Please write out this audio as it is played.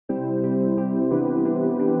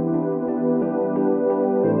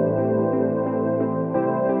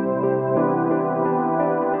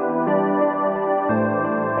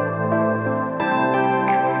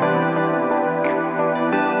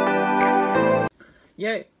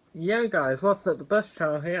Yo guys, what's up, the Bus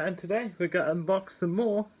Channel here, and today we're going to unbox some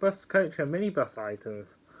more bus, coach and minibus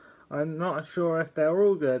items. I'm not sure if they're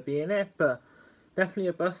all going to be in it, but definitely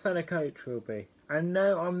a bus and a coach will be. And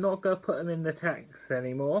no, I'm not going to put them in the text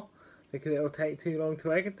anymore, because it'll take too long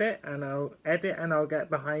to edit it, and I'll get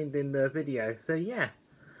behind in the video. So yeah,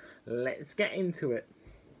 let's get into it.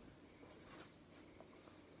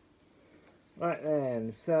 Right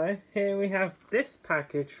then, so here we have this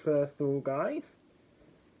package first of all, guys.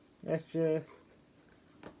 Let's just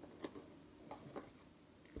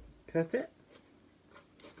cut it.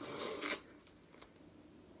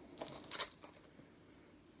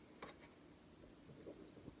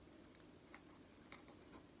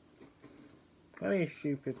 Oh, you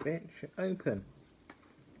stupid bitch. Open.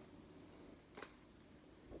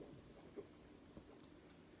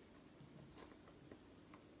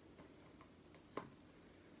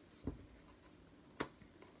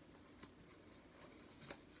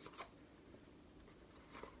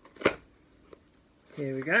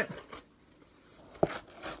 Here we go.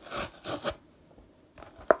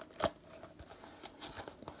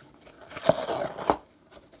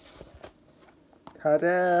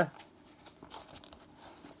 Ta-da!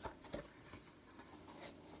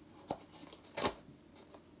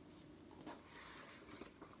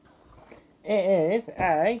 It is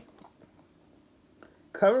a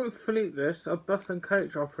current fleet list of bus and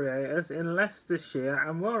coach operators in Leicestershire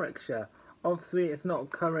and Warwickshire. Obviously it's not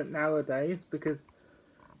current nowadays because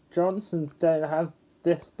Johnson don't have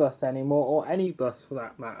this bus anymore, or any bus for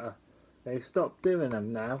that matter. They've stopped doing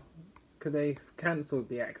them now because they've cancelled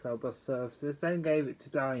the XL bus services, then gave it to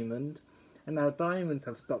Diamond, and now Diamond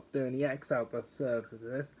have stopped doing the XL bus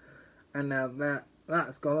services, and now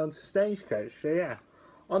that's gone on to Stagecoach. So yeah,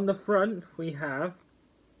 on the front we have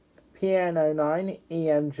PN09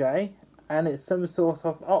 EMJ, and it's some sort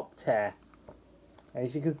of Optare,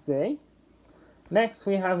 as you can see. Next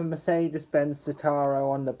we have a Mercedes-Benz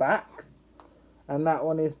Citaro on the back, and that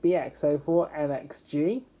one is BX04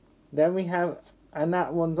 MXG. Then we have, and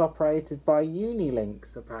that one's operated by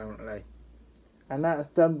Unilinks apparently, and that's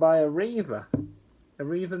done by Arriva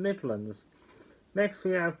Midlands. Next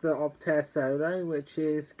we have the Optare Solo, which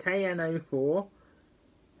is KN04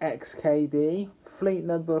 XKD, fleet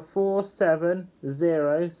number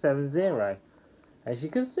 47070, as you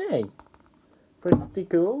can see. Pretty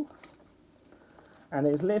cool. And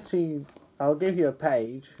it's literally, I'll give you a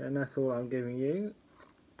page, and that's all I'm giving you.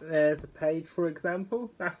 There's a page, for example.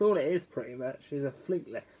 That's all it is pretty much, is a fleet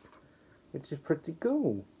list, which is pretty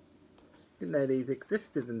cool. Didn't know these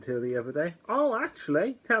existed until the other day. Oh,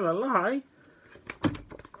 actually, tell a lie.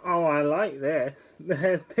 Oh, I like this.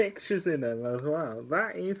 There's pictures in them as well.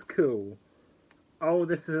 That is cool. Oh,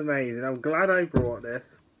 this is amazing. I'm glad I brought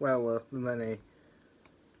this. Well worth the money.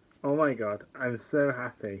 Oh my god, I'm so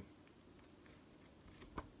happy.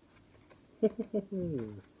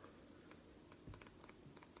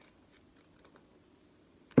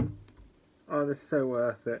 Oh, this is so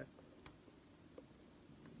worth it.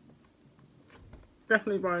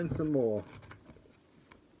 Definitely buying some more.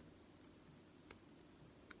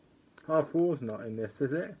 R4's not in this,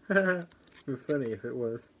 is it? It would be funny if it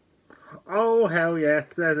was. Oh, hell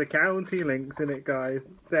yes, there's a County Links in it, guys.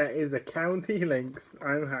 There is a County Links.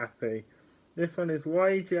 I'm happy. This one is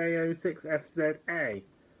YJ06FZA.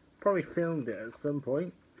 Probably filmed it at some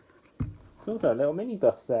point. There's also a little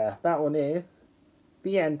minibus there. That one is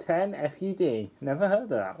BN10FUD. Never heard of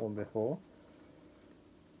that one before.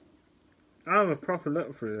 I'll have a proper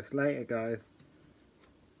look through this later, guys.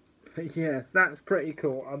 But yes, that's pretty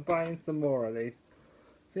cool. I'm buying some more of these.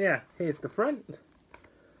 So yeah, here's the front.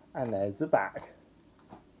 And there's the back.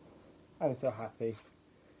 I'm so happy.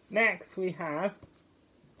 Next we have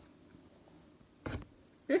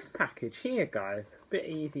this package here, guys. A bit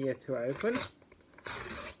easier to open.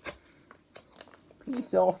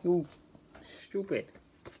 Piece off, you stupid.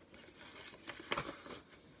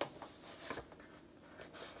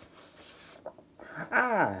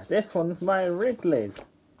 Ah, this one's my Ridley's.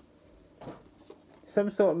 Some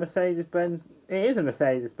sort of Mercedes-Benz. It is a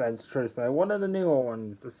Mercedes-Benz Turismo. One of the newer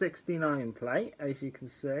ones, the 69 plate, as you can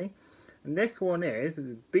see. And this one is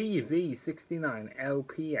BV69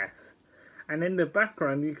 LPF. And in the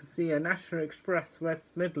background you can see a National Express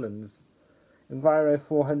West Midlands Enviro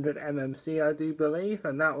 400 MMC, I do believe,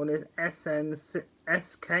 and that one is SK19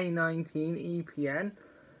 EPN.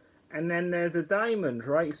 And then there's a Diamond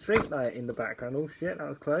right street light in the background. Oh shit, that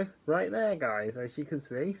was close. Right there, guys, as you can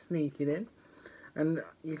see, sneaking in. And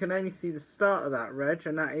you can only see the start of that reg,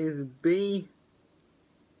 and that is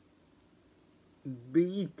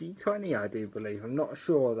BD20, I do believe. I'm not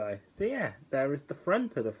sure though. So yeah, there is the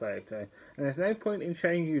front of the photo. And there's no point in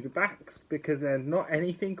showing you the backs because there's not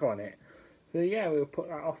anything on it. So yeah, we'll put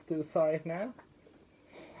that off to the side now.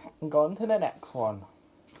 And go on to the next one.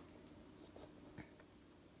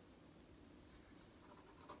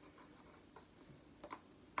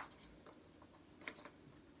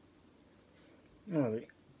 Oh, the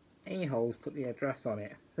a-holes put the address on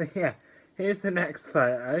it. So yeah, here's the next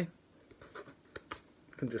photo.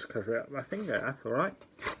 I can just cover it up with my finger, that's alright.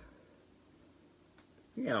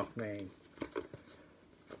 Get off me.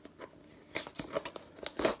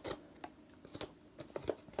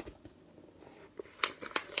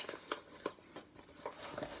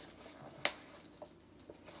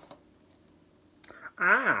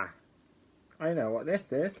 Ah! I know what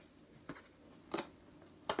this is.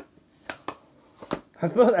 I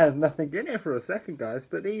thought there was nothing in it for a second, guys,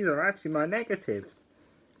 but these are actually my negatives.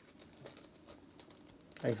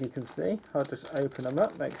 As you can see, I'll just open them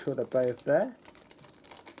up, make sure they're both there.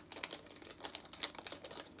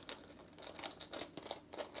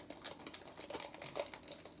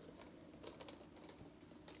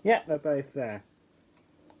 Yeah, they're both there.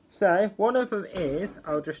 So, one of them is,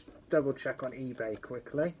 I'll just double check on eBay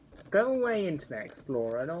quickly. Go away, Internet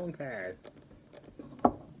Explorer, no one cares.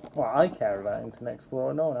 Well, I care about Internet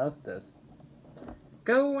Explorer, no one else does.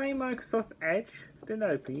 Go away, Microsoft Edge. Didn't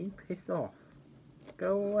open you, piss off.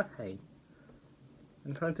 Go away.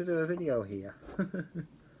 I'm trying to do a video here.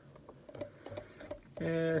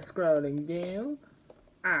 Scrolling down.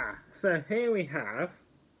 So here we have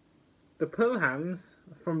the pull hams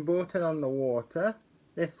from Broughton on the Water.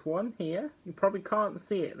 This one here. You probably can't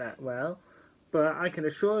see it that well, but I can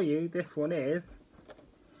assure you this one is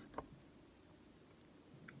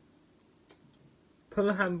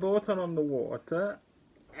Pullham Broughton on the Water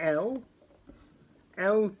L202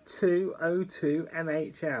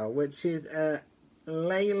 MHL, which is a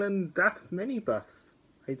Leyland DAF minibus,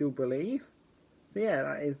 I do believe. So yeah,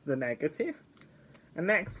 that is the negative. And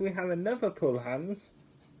next we have another Pullhams,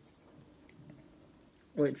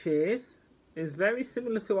 which is very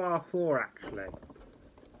similar to R4 actually.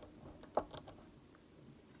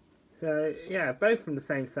 So yeah, both from the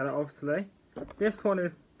same seller obviously. This one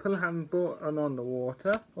is Pullham Broughton on the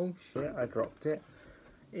Water. Oh shit, I dropped it.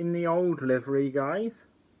 In the old livery, guys.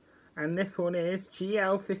 And this one is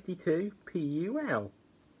GL52 PUL.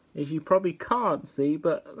 As you probably can't see,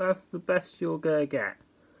 but that's the best you're gonna get.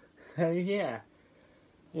 So yeah,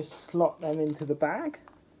 just slot them into the bag.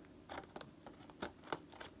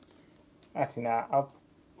 Actually, no,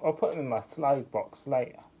 I'll put them in my slide box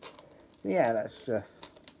later. So yeah, let's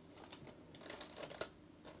just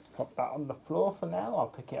pop that on the floor for now. I'll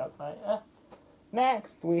pick it up later.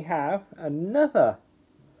 Next, we have another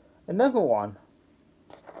one.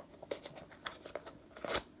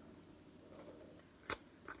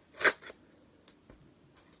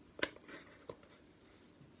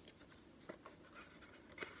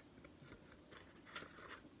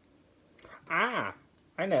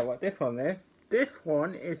 I know what this one is. This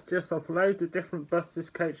one is just of loads of different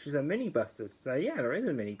buses, coaches and minibuses. So yeah, there is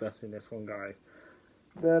a minibus in this one, guys.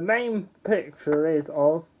 The main picture is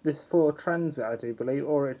of this Ford Transit, I do believe,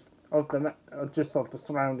 or just of the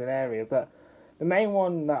surrounding area. But the main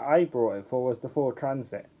one that I brought it for was the Ford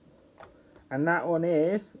Transit, and that one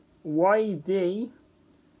is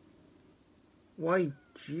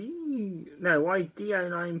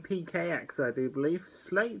YD09PKX, I do believe.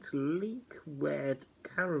 Slate Leak Red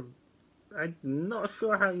I'm not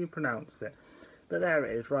sure how you pronounce it, but there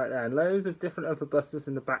it is right there. And loads of different other buses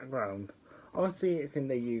in the background. Obviously it's in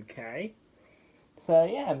the UK. So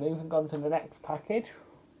yeah, moving on to the next package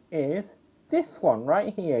is this one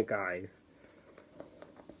right here, guys.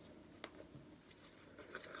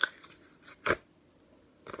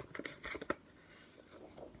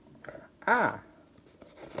 I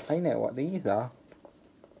know what these are.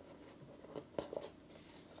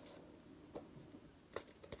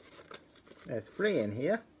 There's 3 in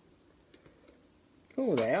here.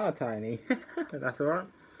 Oh, they are tiny. That's alright.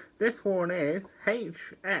 This one is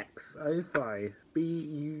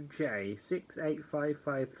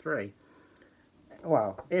HX05BUJ68553.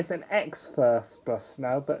 Well, it's an X-First bus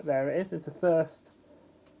now, but there it is. It's a first.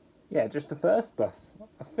 Yeah, just a first bus.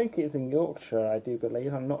 I think it's in Yorkshire, I do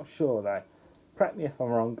believe. I'm not sure though. Correct me if I'm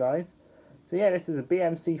wrong, guys. So yeah, this is a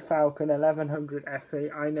BMC Falcon 1100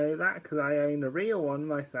 FE. I know that because I own a real one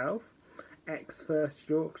myself. X-First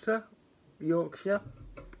Yorkshire,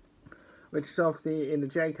 which is obviously in the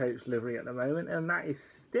J-Coach livery at the moment, and that is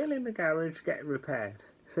still in the garage getting repaired.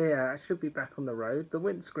 So yeah, it should be back on the road. The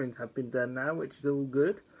windscreens have been done now, which is all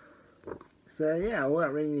good. So yeah, all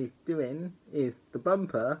that really needs doing is the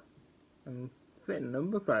bumper and fitting a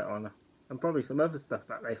number plate on it, and probably some other stuff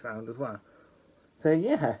that they found as well. So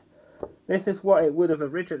yeah, this is what it would have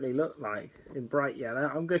originally looked like in bright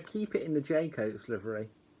yellow. I'm going to keep it in the J-Coats livery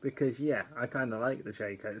because yeah, I kind of like the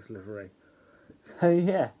J-Coats livery. So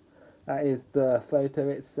yeah, that is the photo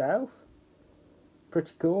itself.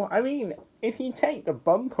 Pretty cool. I mean, if you take the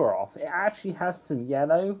bumper off, it actually has some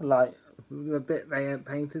yellow, like the bit they ain't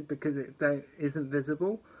painted because it isn't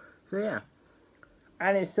visible. So yeah,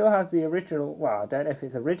 and it still has the original. Well, I don't know if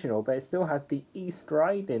it's original, but it still has the East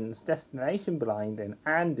Riding's destination blinding,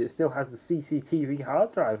 and it still has the CCTV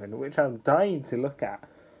hard drive in, which I'm dying to look at.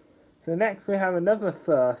 So next we have another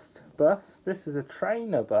first bus. This is a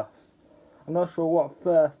trainer bus. I'm not sure what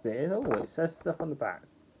first it is. Oh, it says stuff on the back.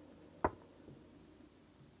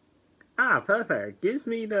 Ah, perfect. It gives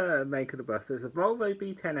me the make of the bus. It's a Volvo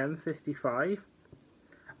B10M55,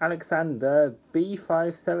 Alexander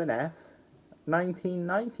B57F,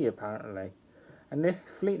 1990 apparently. And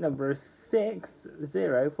this fleet number is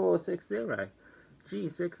 60460,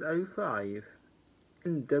 G605,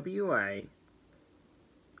 NWA.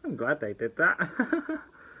 I'm glad they did that.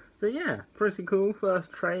 So yeah, pretty cool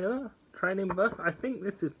first training bus. I think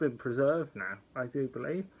this has been preserved now, I do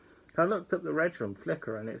believe. I looked up the reg on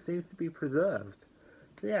Flickr and it seems to be preserved.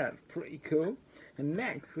 So yeah, it's pretty cool. And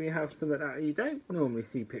next we have something that you don't normally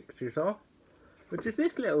see pictures of, which is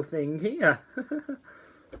this little thing here.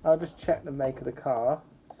 I'll just check the make of the car,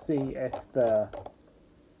 see if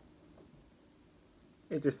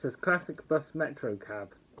it just says classic bus metro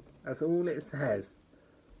cab. That's all it says.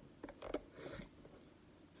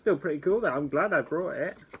 Still pretty cool though, I'm glad I brought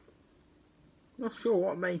it. Not sure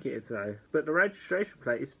what make it is though, but the registration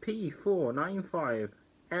plate is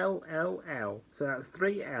P495LLL, so that's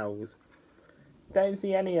 3 L's. Don't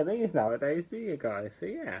see any of these nowadays, do you guys? So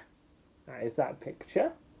yeah, that is that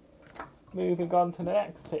picture. Moving on to the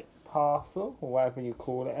next parcel, or whatever you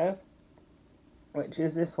call it as, which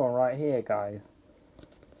is this one right here, guys.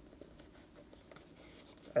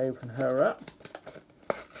 Open her up.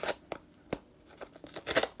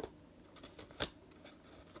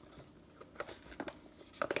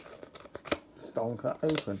 Stonker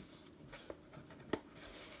open.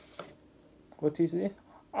 What is this?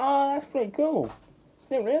 Oh, that's pretty cool.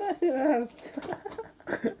 Didn't realise it has.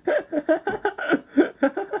 I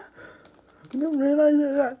didn't realise it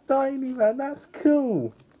was that tiny, man. That's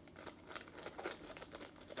cool.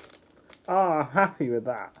 Ah, I'm happy with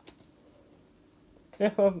that.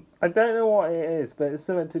 This one, I don't know what it is, but it's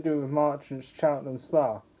something to do with Marchant's Cheltenham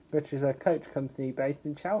Spa, which is a coach company based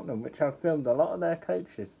in Cheltenham, which I've filmed a lot of their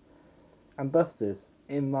coaches and buses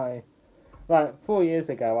in my... Like, 4 years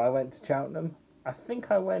ago, I went to Cheltenham. I think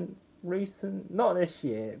I went not this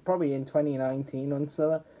year, probably in 2019 on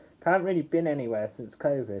summer. I haven't really been anywhere since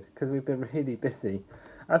COVID because we've been really busy.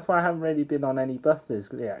 That's why I haven't really been on any buses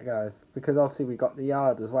yet, guys, because obviously we got the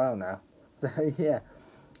yard as well now. So yeah,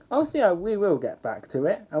 obviously we will get back to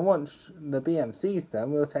it, and once the BMC's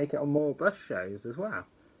done, we'll take it on more bus shows as well.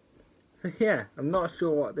 So yeah, I'm not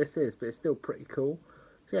sure what this is, but it's still pretty cool.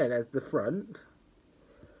 So yeah, there's the front,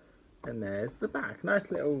 and there's the back. Nice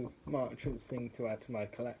little Marchant's thing to add to my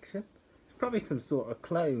collection. It's probably some sort of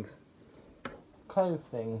clothes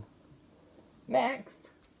thing. Next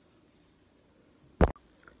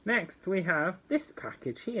we have this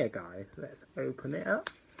package here, guys. Let's open it up.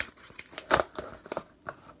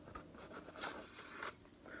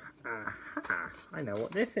 Aha, I know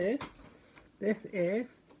what this is. This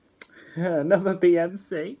is another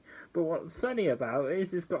BMC, but what's funny about it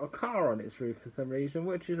is it's got a car on its roof for some reason,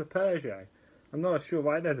 which is a Peugeot. I'm not sure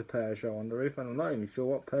why there's a Peugeot on the roof, and I'm not even sure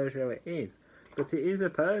what Peugeot it is, but it is a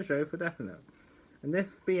Peugeot for definite. And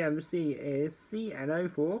this BMC is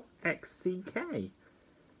CN04XCK.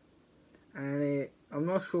 And I'm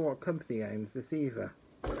not sure what company owns this either.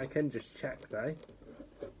 I can just check though.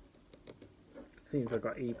 Seems I've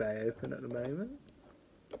got eBay open at the moment.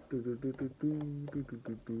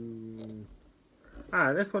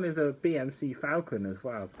 Ah, this one is a BMC Falcon as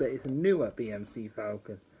well, but it's a newer BMC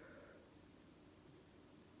Falcon.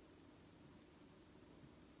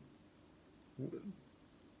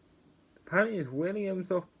 Apparently it's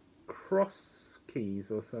Williams of Cross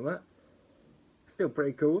Keys or something. Still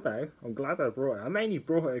pretty cool though. I'm glad I brought it. I mainly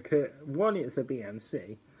brought it because, one, it's a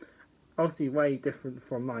BMC. Obviously way different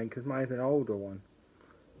from mine because mine's an older one.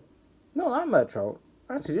 Not that much old.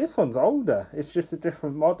 Actually, this one's older. It's just a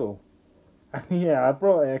different model. And yeah, I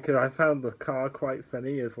brought it because I found the car quite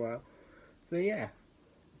funny as well. So yeah,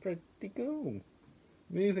 pretty cool.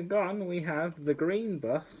 Moving on, we have the green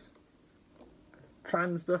bus.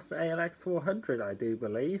 Transbus ALX 400, I do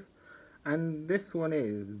believe. And this one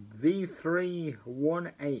is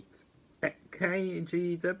V318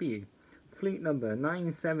 KGW, fleet number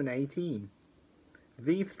 9718.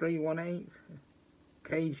 V318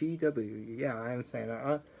 KGW. Yeah, I am saying that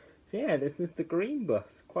right. So yeah, this is the green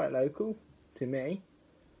bus, quite local to me,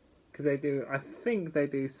 because they do. I think they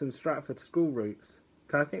do some Stratford school routes.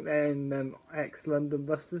 Cause I think they're in ex-London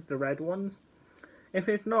buses, the red ones. If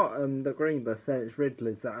it's not the green bus, then it's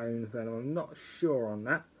Ridley's that owns them. I'm not sure on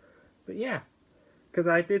that, but yeah, because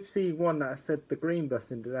I did see one that said the green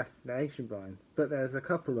bus in the destination line, but there's a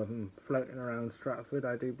couple of them floating around Stratford,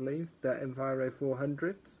 I do believe. The Enviro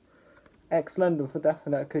 400s, ex-London for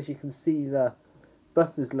definite, because you can see the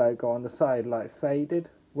bus's logo on the side like faded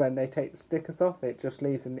when they take the stickers off. It just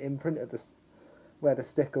leaves an imprint of where the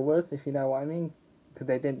sticker was, if you know what I mean, because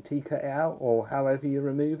they didn't T-cut it out or however you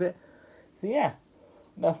remove it. So yeah,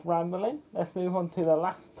 enough rambling. Let's move on to the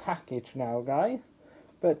last package now, guys.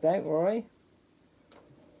 But don't worry,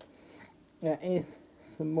 there is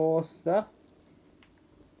some more stuff.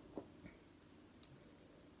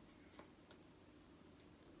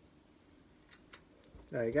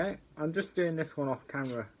 There you go. I'm just doing this one off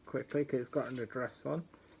camera quickly because it's got an address on.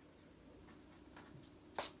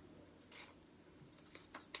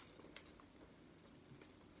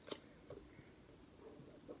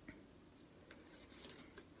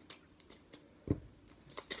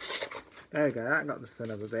 There you go, that got the son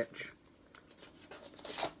of a bitch.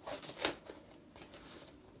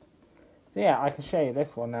 So yeah, I can show you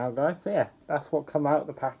this one now, guys. So yeah, that's what come out of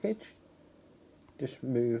the package. Just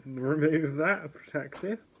remove that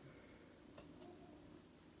protective.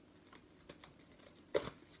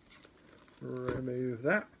 Remove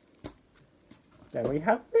that. Then we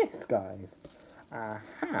have this, guys.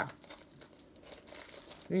 Aha!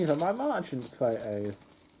 These are my Marchants photos.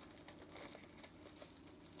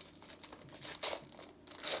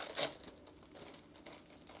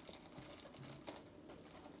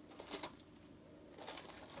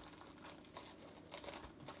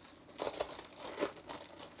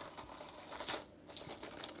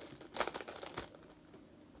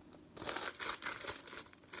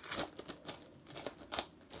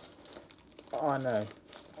 Oh no.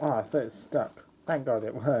 Oh, I thought it stuck. Thank God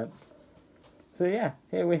it weren't. So yeah,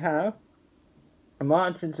 here we have a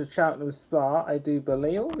Marchant to Cheltenham Spa, I do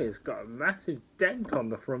believe. Oh, it's got a massive dent on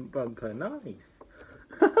the front bumper. Nice.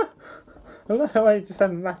 I love how I just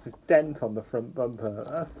have a massive dent on the front bumper.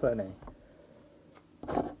 That's funny.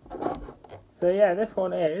 So yeah, this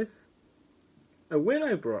one is a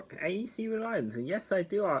Willowbrook AEC Reliance. And yes, I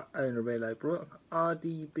do own a Willowbrook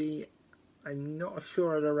RDB. I'm not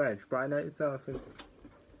sure of the reg, but I know it's something.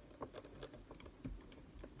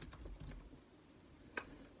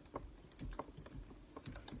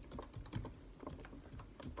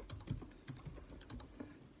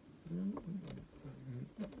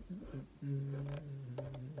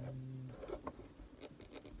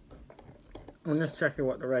 I'm just checking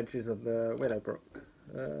what the reg is of the Willowbrook.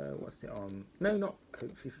 What's it on? No, not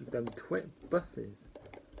coaches. You've done buses.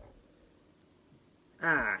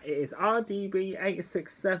 Ah, it is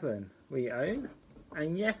RDB867 we own.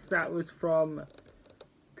 And yes, that was from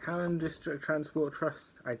Talon District Transport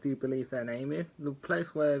Trust, I do believe their name is. The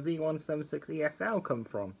place where V176 ESL come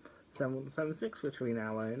from. 7176, which we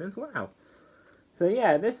now own as well. So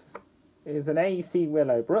yeah, this is an AEC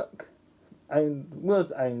Willowbrook.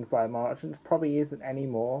 Was owned by Marchants, probably isn't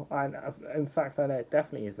anymore. And in fact, I know it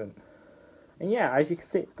definitely isn't. And yeah, as you can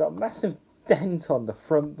see, it's got a massive dent on the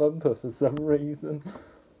front bumper for some reason.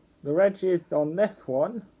 The reg is on this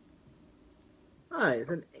one. Ah, it's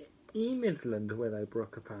an E-Midland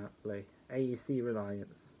Willowbrook apparently. AEC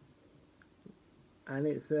Reliance. And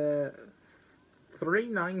it's a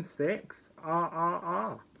 396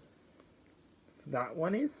 RRR. That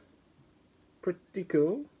one is pretty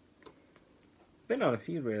cool. Been on a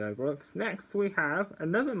few Willowbrooks. Next we have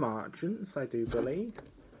another Marchants, I do believe.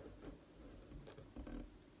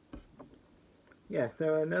 Yeah,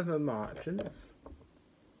 so another Marchants.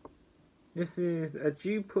 This is a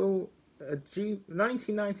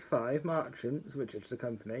 1995 Marchants, which is the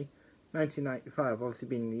company. 1995, obviously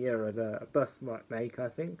being the year of a bus make, I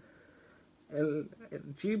think.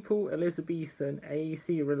 Duple Elizabethan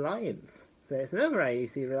AEC Reliance. So it's another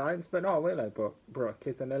AEC Reliance, but not Willowbrook.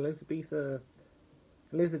 It's an Elizabethan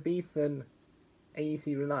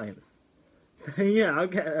AEC Reliance. So yeah, I'll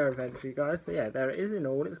get there eventually, guys. So yeah, there it is in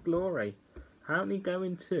all its glory. Currently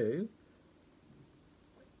going to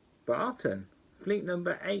Barton, fleet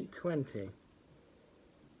number 820.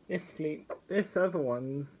 This other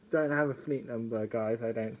one don't have a fleet number, guys,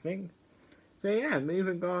 I don't think. So yeah,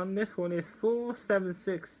 moving on, this one is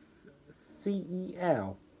 476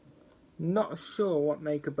 CEL. Not sure what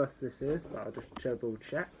make a bus this is, but I'll just double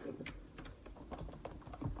check.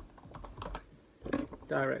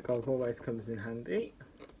 Direct golf always comes in handy.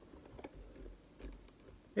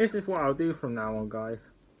 This is what I'll do from now on,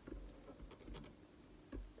 guys.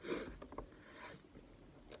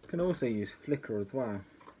 Can also use Flickr as well.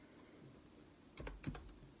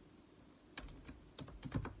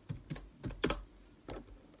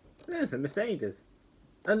 There's a Mercedes.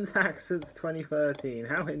 Untaxed since 2013.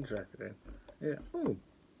 How interesting. Yeah. Oh,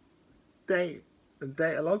 the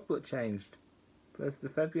data logbook changed. 1st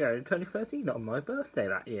of February 2013, on my birthday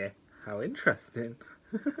that year. How interesting.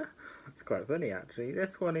 It's quite funny actually.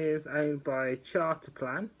 This one is owned by Charter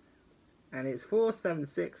Plan and it's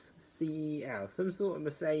 476 CEL, some sort of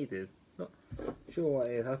Mercedes. Not sure what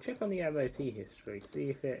it is. I'll check on the MOT history, see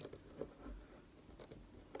if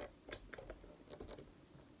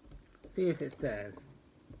it says.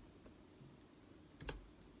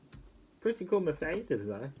 Pretty cool Mercedes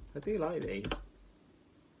though. I do like these.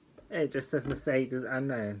 It just says Mercedes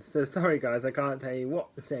unknown. So sorry guys, I can't tell you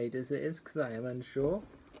what Mercedes it is because I am unsure.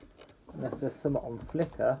 Unless there's some on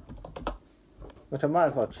Flickr, which I might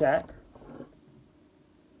as well check.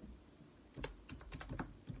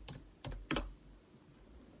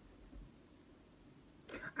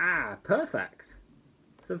 Ah, perfect.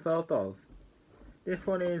 Some photos. This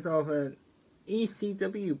one is of an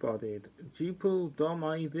ECW bodied Duple Dom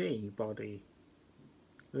IV body.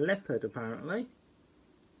 Leopard apparently.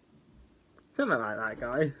 Something like that,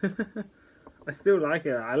 guy. I still like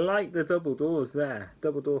it. I like the double doors there.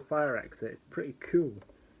 Double door fire exit. It's pretty cool.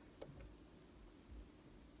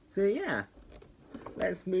 So yeah,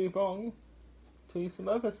 let's move on to some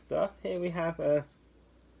other stuff. Here we have a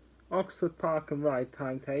Oxford Park and Ride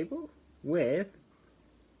timetable with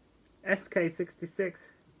SK66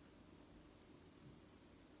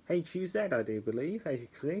 HUZ, I do believe, as you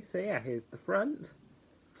can see. So yeah, here's the front.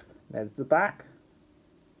 There's the back.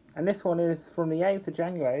 And this one is from the 8th of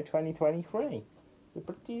January 2023. So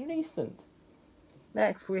pretty recent.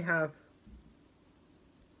 Next we have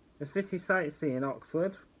a city sightsee in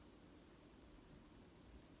Oxford.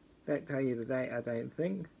 Don't tell you the date, I don't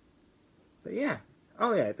think. But yeah.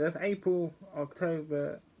 Oh yeah, there's April,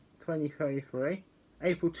 October 2023.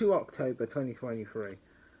 April to October 2023.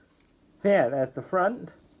 So yeah, there's the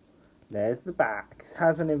front. There's the back. It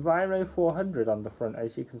has an Enviro 400 on the front,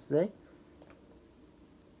 as you can see.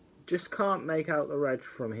 Just can't make out the reg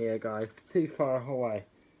from here, guys. It's too far away.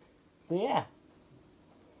 So yeah.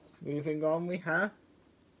 Moving on, we have...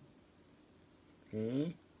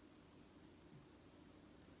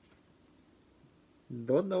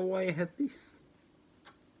 Don't know why I had this.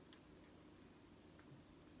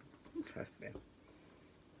 Interesting.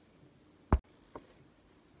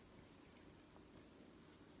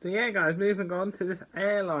 So yeah, guys, moving on to this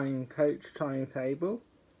airline coach timetable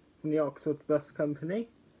from the Oxford Bus Company.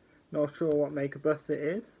 Not sure what make a bus it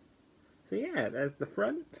is. So yeah, there's the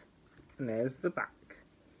front and there's the back.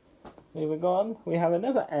 Moving on, we have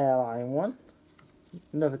another airline one.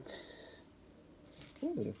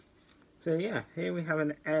 Ooh. So yeah, here we have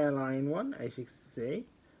an airline one, as you can see.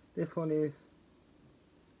 This one is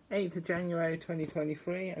 8th of January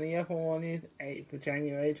 2023 and the other one is 8th of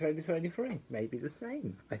January 2023. Maybe the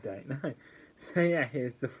same, I don't know. So yeah,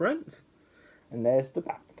 here's the front and there's the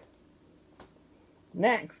back.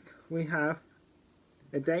 Next, we have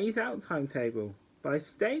a Days Out timetable by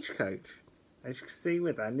Stagecoach, as you can see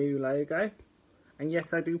with our new logo. And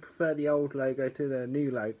yes, I do prefer the old logo to the new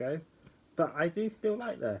logo, but I do still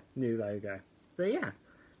like the new logo. So yeah,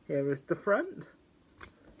 here is the front,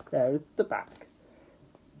 there is the back.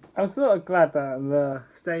 I'm sort of glad that the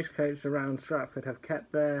Stagecoach around Stratford have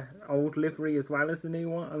kept their old livery as well as the new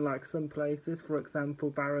one, unlike some places, for example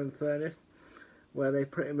Barrow and Furness, where they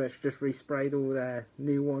pretty much just resprayed all their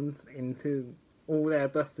new ones into all their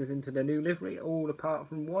buses into the new livery, all apart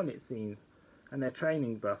from one it seems, and their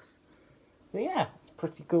training bus. So yeah,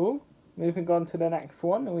 pretty cool. Moving on to the next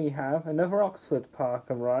one, we have another Oxford Park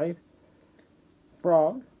and Ride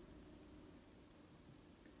from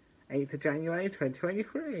 8th of January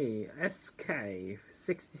 2023,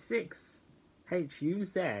 SK66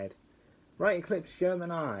 HUZ, Right Eclipse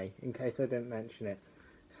German Eye, in case I didn't mention it.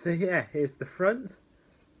 So yeah, here's the front,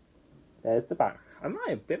 there's the back. I might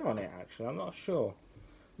have been on it actually, I'm not sure.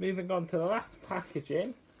 Moving on to the last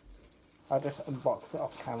packaging, I'll just unbox it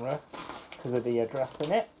off camera because of the address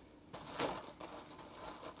in it.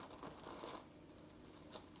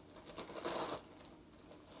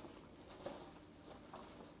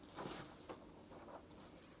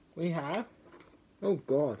 We have, oh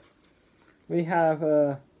god, we have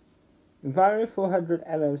a Vario 400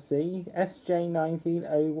 MMC,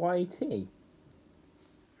 SJ19OYT.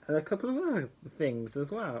 And a couple of other things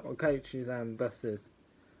as well, or coaches and buses.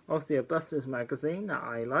 Obviously a buses magazine that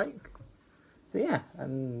I like. So yeah,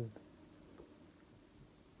 and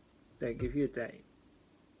don't give you a date.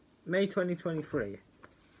 May 2023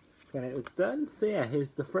 when it was done. So yeah,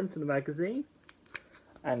 here's the front of the magazine.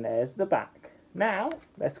 And there's the back. Now,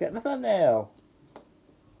 let's get the thumbnail.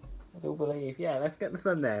 I do believe, yeah, let's get the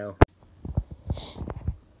thumbnail.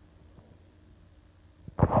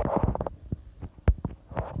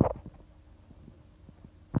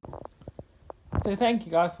 So thank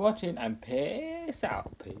you guys for watching and peace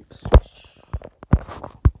out, peeps.